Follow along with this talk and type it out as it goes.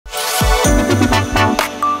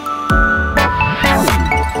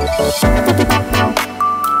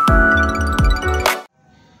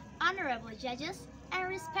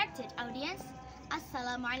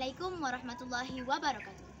Assalamualaikum warahmatullahi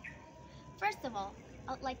wabarakatuh. First of all,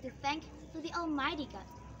 I would like to thank to the Almighty God,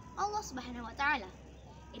 Allah Subhanahu wa Ta'ala.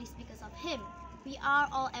 It is because of Him we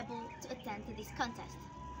are all able to attend to this contest.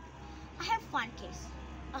 I have one case.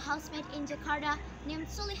 A housemate in Jakarta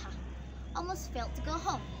named Suliha almost failed to go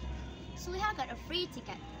home. Suliha got a free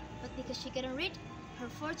ticket, but because she couldn't read,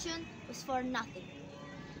 her fortune was for nothing.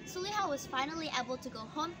 Suliha was finally able to go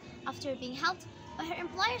home after being helped by her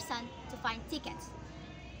employer's son to find tickets.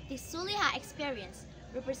 This Suliha experience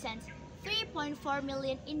represents 3.4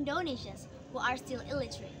 million Indonesians who are still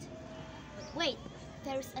illiterate. But wait,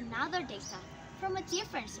 there is another data from a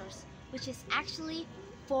different source which is actually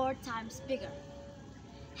 4 times bigger.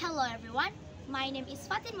 Hello everyone, my name is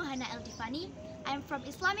MUHANA ELDIFANY. I am from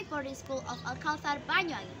Islamic Boarding School of KAUTSAR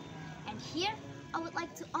Banyuwangi, and here I would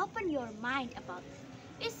like to open your mind about,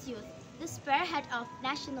 is youth the spearhead of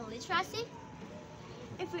national literacy?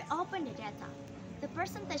 If we open the data, the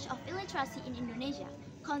percentage of illiteracy in Indonesia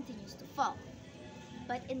continues to fall.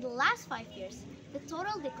 But in the last 5 years, the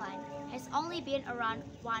total decline has only been around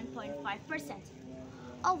 1.5%.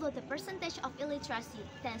 Although the percentage of illiteracy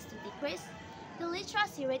tends to decrease, the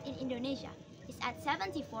literacy rate in Indonesia is at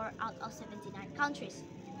 74 out of 79 countries.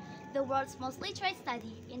 The world's most literate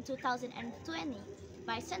study in 2020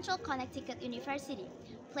 by Central Connecticut University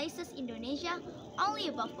places Indonesia only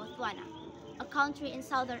above Botswana, a country in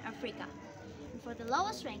Southern Africa. And for the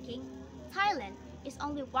lowest ranking, Thailand is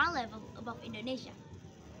only 1 level above Indonesia.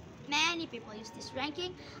 Many people use this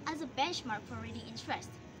ranking as a benchmark for reading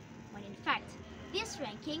interest, when in fact, this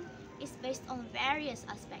ranking is based on various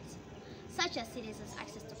aspects, such as citizens'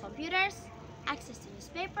 access to computers, access to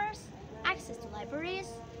newspapers, access to libraries,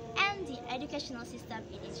 and the educational system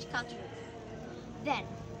in each country. Then,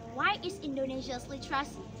 why is Indonesia's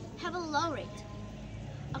literacy have a low rate?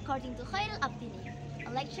 According to Khairil Abdini, a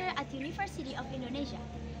lecturer at the University of Indonesia,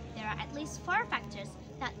 there are at least 4 factors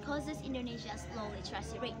that causes Indonesia's low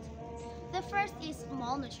literacy rate. The first is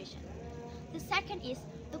malnutrition. The second is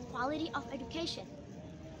the quality of education.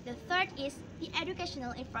 The third is the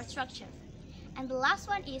educational infrastructure. And the last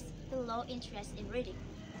one is the low interest in reading.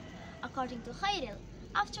 According to Khairil,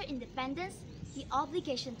 after independence, the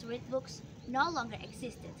obligation to read books no longer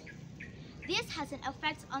existed. This has an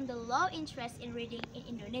effect on the low interest in reading in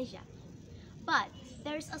Indonesia. But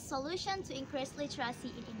there is a solution to increase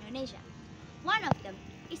literacy in Indonesia. One of them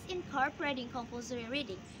is incorporating compulsory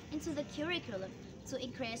reading into the curriculum to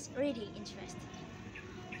increase reading interest.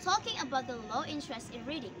 Talking about the low interest in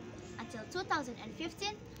reading, until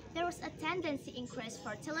 2015, there was a tendency increase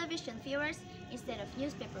for television viewers instead of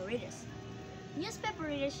newspaper readers. Newspaper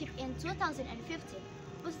readership in 2015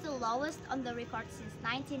 was the lowest on the record since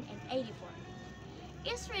 1984.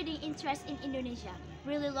 Is reading interest in Indonesia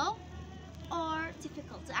really low or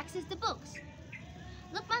difficult to access the books?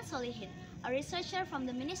 Lukman Solihin, a researcher from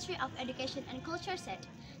the Ministry of Education and Culture, said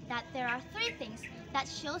that there are 3 things that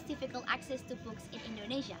shows difficult access to books in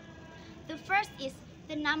Indonesia. The first is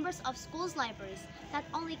the numbers of schools libraries that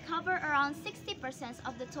only cover around 60%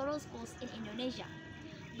 of the total schools in Indonesia.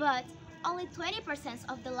 But only 20%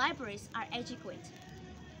 of the libraries are adequate.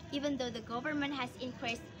 Even though the government has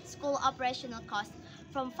increased school operational costs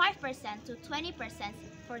from 5% to 20%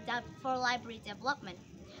 for library development,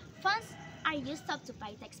 funds are used up to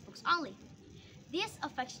buy textbooks only. This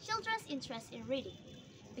affects children's interest in reading,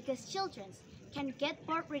 because children can get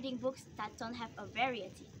bored reading books that don't have a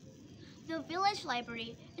variety. The village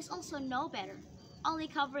library is also no better, only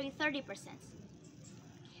covering 30%.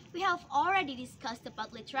 We have already discussed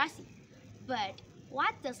about literacy, but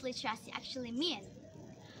what does literacy actually mean?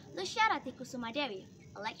 Luciarati Kusumadewi,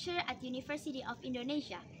 a lecturer at the University of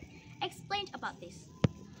Indonesia, explained about this.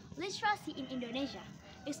 Literacy in Indonesia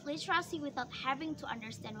is literacy without having to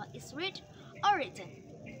understand what is read or written.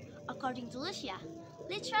 According to Lucia,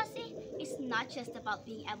 literacy is not just about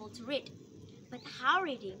being able to read, but how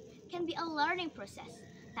reading can be a learning process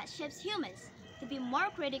that shapes humans to be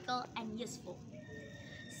more critical and useful.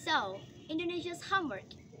 So, Indonesia's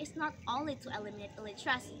homework is not only to eliminate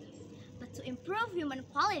illiteracy, but to improve human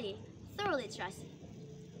quality through literacy.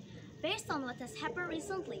 Based on what has happened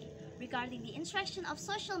recently regarding the interaction of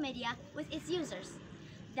social media with its users,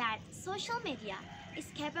 that social media is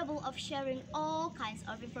capable of sharing all kinds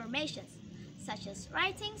of information, such as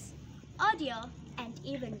writings, audio, and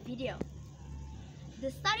even video. The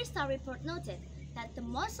Study Star report noted that the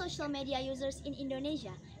most social media users in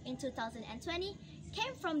Indonesia in 2020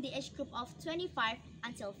 came from the age group of 25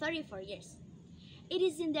 until 34 years. It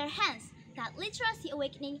is in their hands that literacy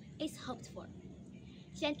awakening is hoped for.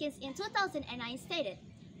 Jenkins in 2009 stated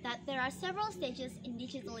that there are several stages in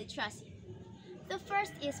digital literacy. The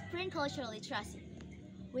first is print cultural literacy.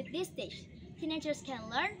 With this stage, teenagers can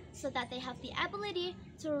learn so that they have the ability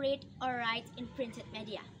to read or write in printed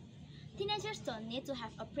media. Teenagers don't need to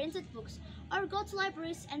have a printed books or go to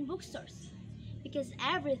libraries and bookstores, because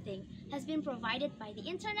everything has been provided by the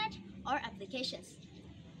internet or applications.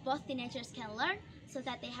 Both teenagers can learn so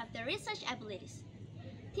that they have the research abilities.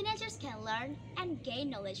 Teenagers can learn and gain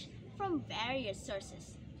knowledge from various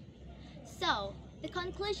sources. So, the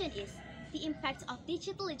conclusion is the impact of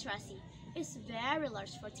digital literacy is very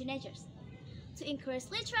large for teenagers. To increase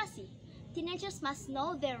literacy, teenagers must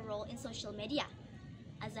know their role in social media.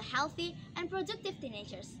 As a healthy and productive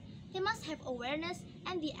teenagers, they must have awareness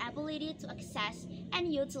and the ability to access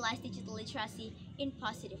and utilize digital literacy in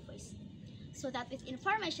positive ways, so that with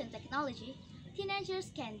information technology,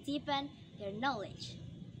 teenagers can deepen their knowledge.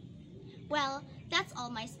 Well, that's all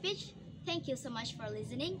my speech. Thank you so much for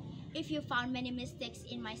listening. If you found many mistakes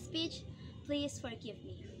in my speech, please forgive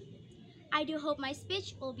me. I do hope my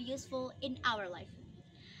speech will be useful in our life.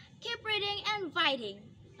 Keep reading and writing.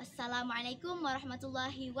 Assalamualaikum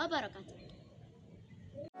warahmatullahi wabarakatuh.